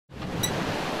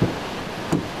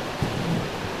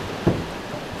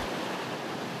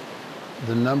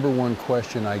The number one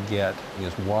question I get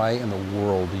is why in the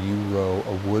world do you row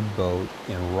a wood boat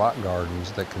in rock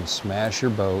gardens that can smash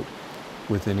your boat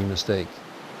with any mistake?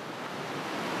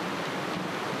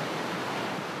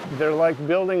 They're like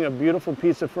building a beautiful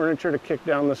piece of furniture to kick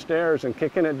down the stairs, and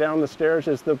kicking it down the stairs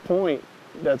is the point.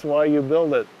 That's why you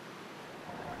build it.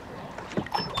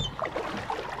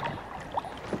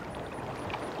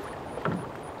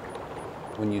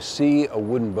 When you see a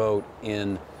wooden boat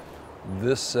in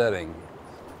this setting,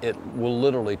 it will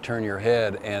literally turn your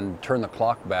head and turn the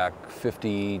clock back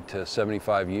 50 to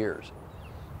 75 years.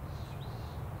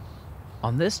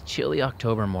 On this chilly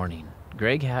October morning,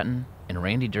 Greg Hatton and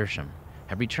Randy Dersham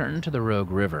have returned to the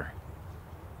Rogue River.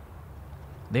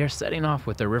 They are setting off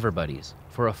with their river buddies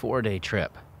for a 4-day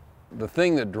trip. The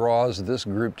thing that draws this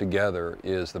group together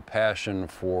is the passion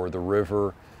for the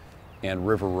river and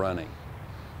river running.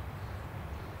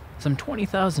 Some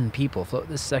 20,000 people float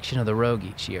this section of the Rogue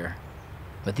each year,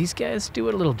 but these guys do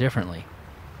it a little differently.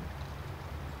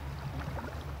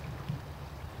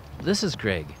 This is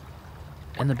Greg,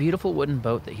 and the beautiful wooden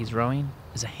boat that he's rowing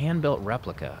is a hand-built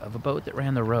replica of a boat that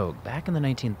ran the Rogue back in the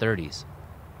 1930s.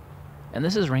 And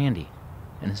this is Randy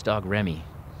and his dog Remy.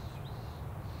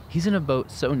 He's in a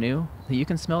boat so new that you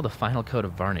can smell the final coat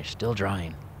of varnish still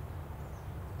drying.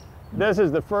 This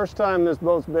is the first time this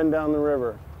boat's been down the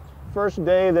river. First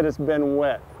day that it's been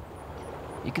wet.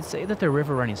 You could say that their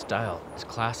river running style is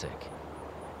classic.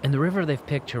 And the river they've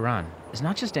picked to run is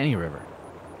not just any river.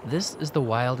 This is the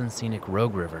wild and scenic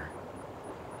Rogue River.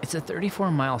 It's a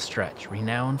 34-mile stretch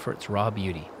renowned for its raw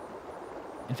beauty.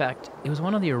 In fact, it was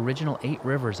one of the original 8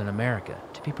 rivers in America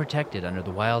to be protected under the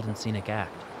Wild and Scenic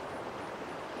Act.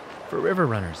 For river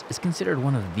runners, it's considered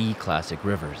one of the classic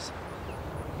rivers.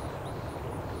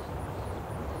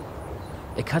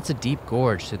 It cuts a deep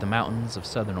gorge through the mountains of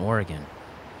southern Oregon,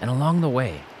 and along the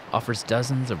way offers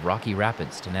dozens of rocky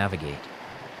rapids to navigate.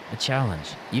 A challenge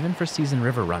even for seasoned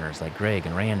river runners like Greg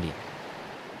and Randy.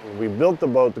 We built the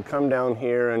boat to come down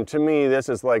here, and to me this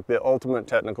is like the ultimate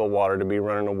technical water to be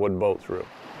running a wood boat through.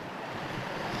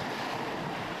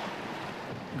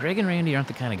 Greg and Randy aren't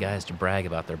the kind of guys to brag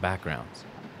about their backgrounds,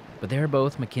 but they are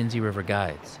both McKenzie River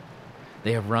guides.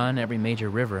 They have run every major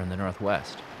river in the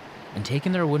Northwest and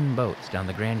taken their wooden boats down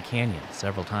the Grand Canyon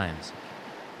several times.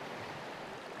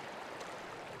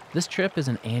 This trip is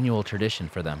an annual tradition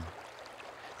for them.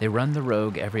 They run the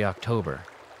Rogue every October,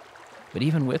 but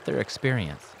even with their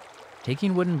experience,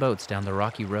 taking wooden boats down the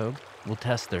rocky Rogue will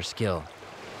test their skill.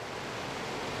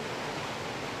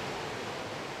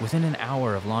 Within an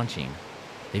hour of launching,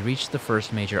 they reach the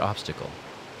first major obstacle,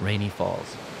 Rainy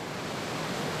Falls.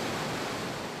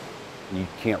 You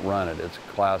can't run it. It's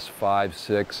class 5,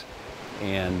 6,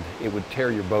 and it would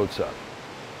tear your boats up.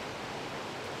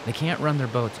 They can't run their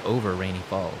boats over Rainy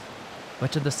Falls,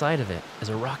 but to the side of it is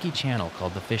a rocky channel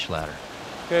called the Fish Ladder.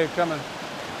 Okay, coming.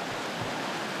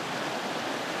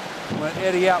 I'm going to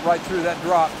eddy out right through that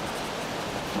drop.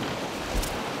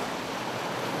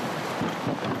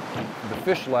 The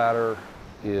Fish Ladder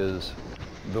is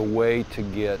the way to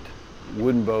get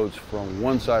wooden boats from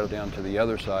one side down to the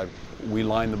other side. We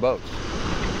line the boats.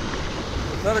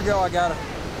 Let her go, I got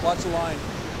her. Watch the line.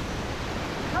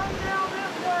 Come down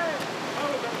this way! That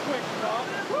was a quick stop.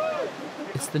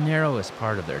 It's the narrowest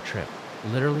part of their trip,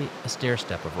 literally a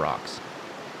stair-step of rocks.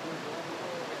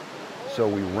 So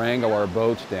we wrangle our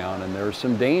boats down, and there's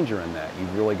some danger in that.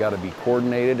 You've really got to be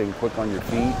coordinated and quick on your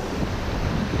feet.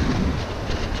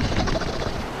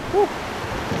 Whew.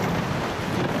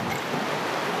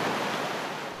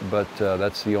 But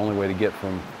that's the only way to get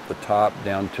from the top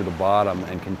down to the bottom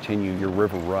and continue your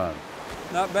river run.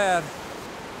 Not bad.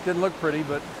 Didn't look pretty,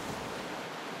 but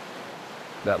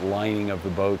that lining of the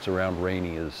boats around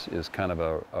Rainy is kind of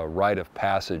a rite of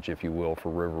passage, if you will, for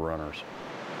river runners.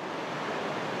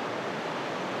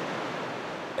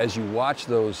 As you watch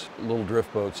those little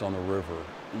drift boats on the river,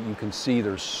 you can see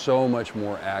there's so much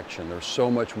more action, there's so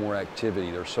much more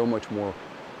activity, there's so much more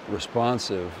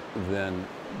responsive than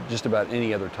just about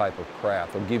any other type of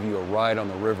craft. They'll give you a ride on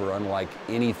the river unlike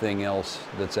anything else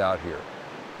that's out here.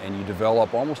 And you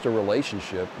develop almost a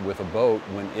relationship with a boat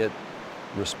when it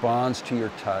responds to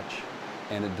your touch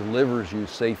and it delivers you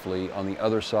safely on the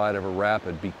other side of a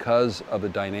rapid because of the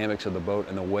dynamics of the boat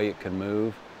and the way it can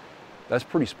move. That's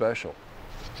pretty special.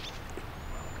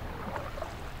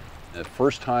 The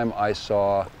first time I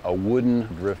saw a wooden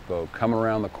drift boat come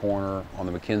around the corner on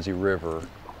the McKenzie River,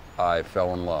 I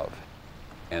fell in love.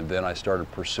 And then I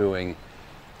started pursuing,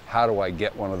 how do I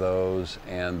get one of those?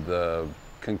 And the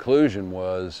conclusion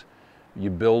was, you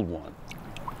build one.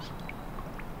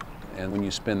 And when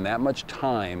you spend that much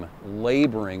time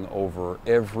laboring over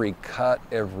every cut,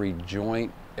 every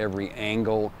joint, every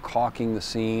angle, caulking the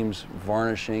seams,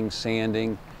 varnishing,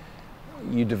 sanding,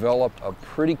 you develop a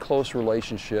pretty close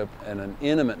relationship and an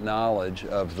intimate knowledge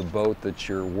of the boat that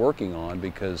you're working on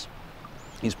because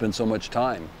you spend so much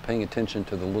time paying attention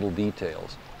to the little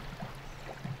details.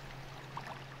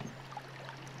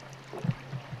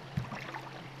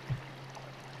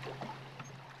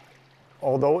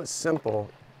 Although it's simple,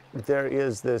 there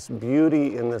is this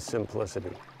beauty in the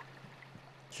simplicity.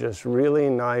 Just really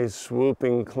nice,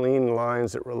 swooping, clean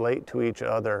lines that relate to each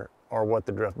other are what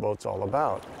the drift boat's all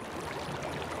about.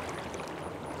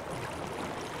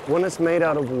 When it's made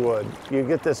out of wood, you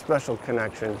get this special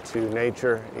connection to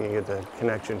nature, and you get the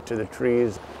connection to the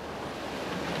trees.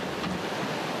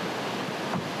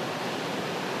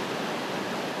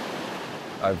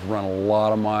 I've run a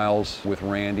lot of miles with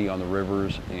Randy on the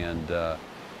rivers, and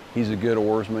he's a good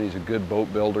oarsman, he's a good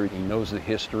boat builder, he knows the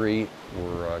history.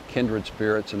 We're kindred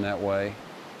spirits in that way.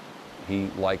 He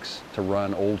likes to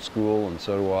run old school, and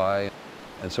so do I,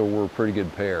 and so we're a pretty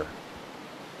good pair.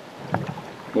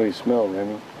 What do you smell,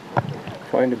 Remy?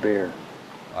 Find a bear.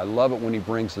 I love it when he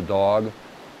brings the dog.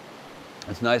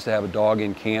 It's nice to have a dog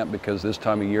in camp because this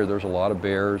time of year there's a lot of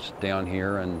bears down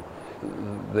here, and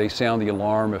they sound the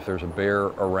alarm if there's a bear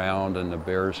around, and the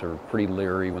bears are pretty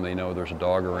leery when they know there's a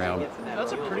dog around.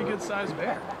 That's a pretty good sized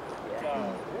bear.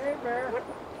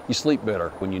 You sleep better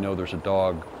when you know there's a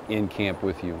dog in camp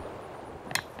with you.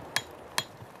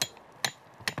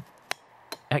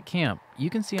 At camp, you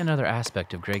can see another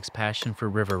aspect of Greg's passion for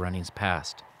river running's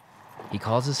past. He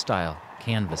calls his style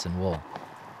canvas and wool.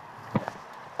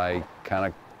 I kind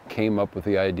of came up with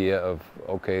the idea of,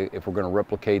 okay, if we're going to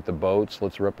replicate the boats,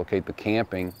 let's replicate the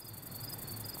camping.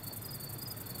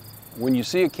 When you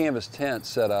see a canvas tent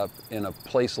set up in a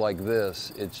place like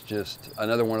this, it's just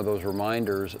another one of those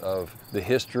reminders of the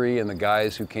history and the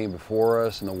guys who came before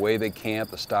us and the way they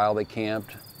camped, the style they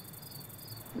camped.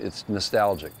 It's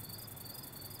nostalgic.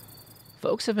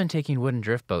 Folks have been taking wooden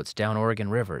drift boats down Oregon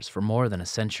rivers for more than a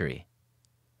century.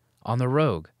 On the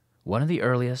Rogue, one of the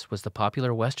earliest was the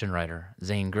popular Western writer,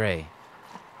 Zane Grey.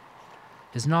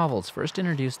 His novels first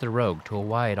introduced the Rogue to a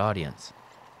wide audience.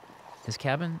 His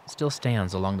cabin still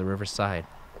stands along the river's side.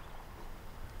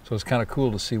 So it's kind of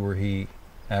cool to see where he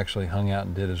actually hung out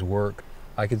and did his work.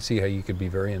 I could see how you could be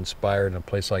very inspired in a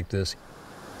place like this.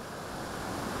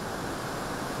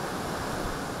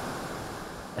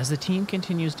 As the team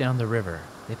continues down the river,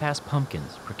 they pass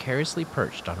pumpkins precariously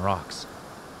perched on rocks.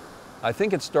 I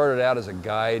think it started out as a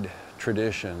guide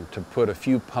tradition to put a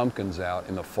few pumpkins out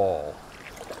in the fall.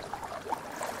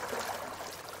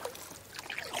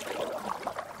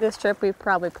 This trip we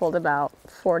probably pulled about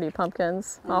 40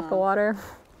 pumpkins off the water.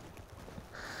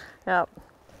 Yep.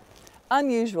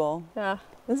 Unusual. Yeah.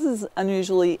 This is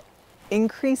unusually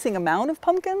increasing amount of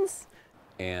pumpkins.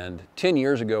 And 10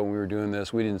 years ago when we were doing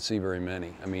this, we didn't see very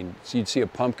many. I mean, so you'd see a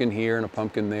pumpkin here and a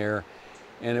pumpkin there,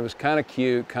 and it was kind of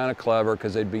cute, kind of clever,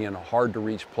 because they'd be in hard to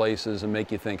reach places and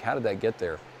make you think, how did that get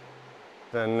there?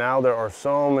 And now there are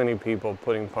so many people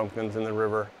putting pumpkins in the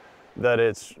river that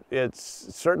it's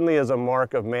certainly is a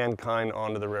mark of mankind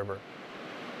onto the river.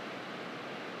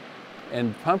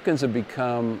 And pumpkins have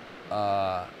become,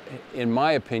 in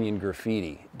my opinion,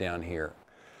 graffiti down here.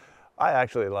 I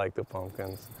actually like the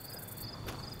pumpkins.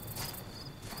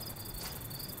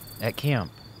 At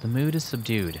camp, the mood is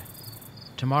subdued.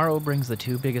 Tomorrow brings the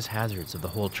two biggest hazards of the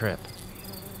whole trip.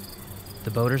 The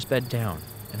boaters bed down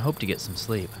and hope to get some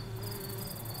sleep.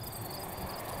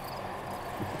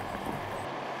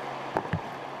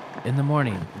 In the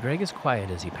morning, Greg is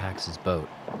quiet as he packs his boat.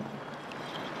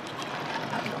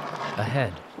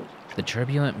 Ahead, the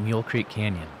turbulent Mule Creek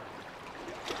Canyon.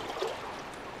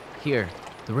 Here,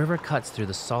 the river cuts through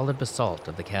the solid basalt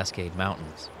of the Cascade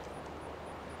Mountains.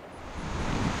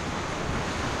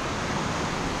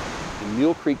 In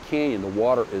Mule Creek Canyon, the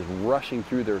water is rushing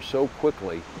through there so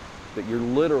quickly that you're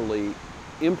literally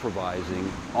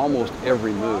improvising almost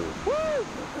every move.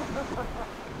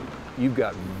 You've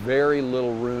got very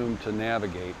little room to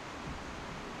navigate.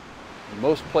 In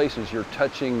most places, you're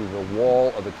touching the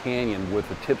wall of the canyon with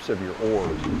the tips of your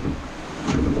oars.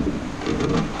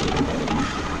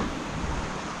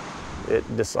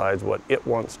 It decides what it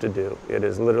wants to do. It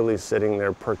is literally sitting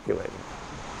there percolating.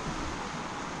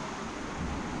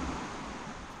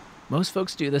 Most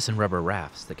folks do this in rubber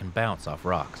rafts that can bounce off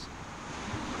rocks.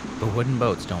 But wooden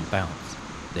boats don't bounce,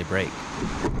 they break.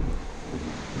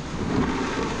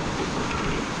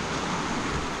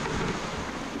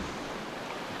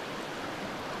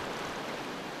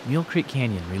 Mule Creek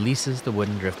Canyon releases the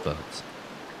wooden drift boats.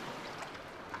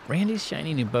 Randy's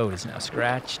shiny new boat is now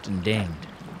scratched and dinged.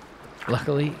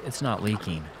 Luckily, it's not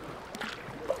leaking.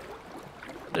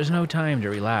 There's no time to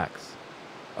relax.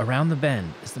 Around the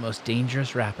bend is the most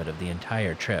dangerous rapid of the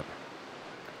entire trip.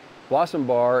 Blossom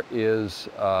Bar is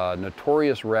a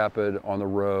notorious rapid on the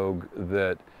Rogue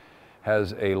that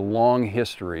has a long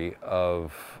history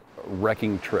of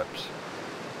wrecking trips.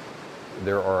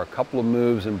 There are a couple of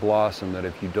moves in Blossom that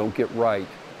if you don't get right,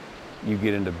 you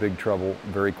get into big trouble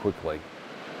very quickly.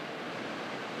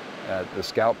 At the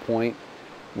scout point,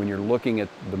 when you're looking at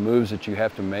the moves that you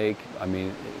have to make, I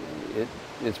mean,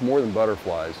 it's more than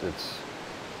butterflies.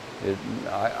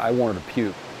 I wanted to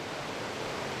puke.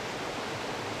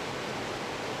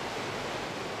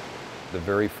 The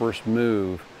very first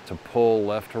move to pull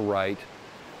left to right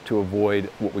to avoid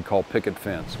what we call picket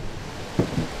fence.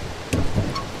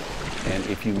 And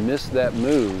if you miss that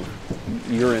move,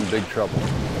 you're in big trouble.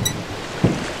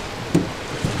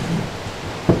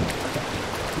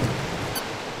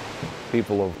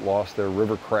 People have lost their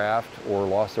river craft or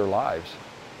lost their lives.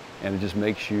 And it just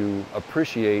makes you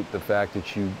appreciate the fact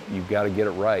that you've got to get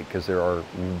it right, because there are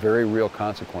very real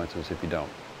consequences if you don't.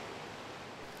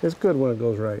 It's good when it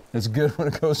goes right. It's good when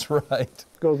it goes right. It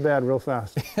goes bad real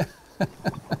fast.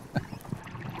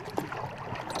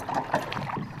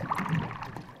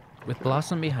 With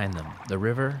Blossom behind them, the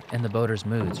river and the boaters'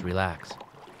 moods relax.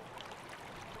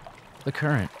 The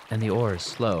current and the oars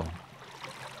slow,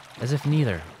 as if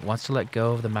neither wants to let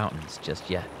go of the mountains just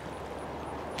yet.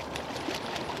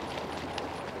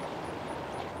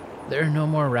 There are no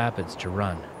more rapids to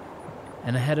run,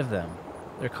 and ahead of them,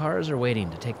 their cars are waiting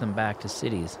to take them back to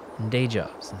cities and day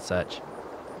jobs and such,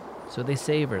 so they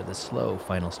savor the slow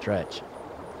final stretch.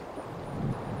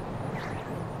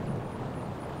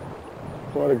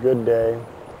 What a good day.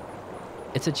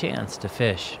 It's a chance to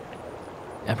fish,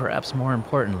 and perhaps more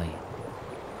importantly,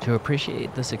 to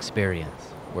appreciate this experience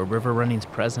where river running's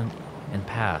present and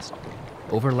past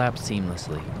overlap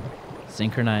seamlessly,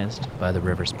 synchronized by the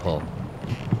river's pull.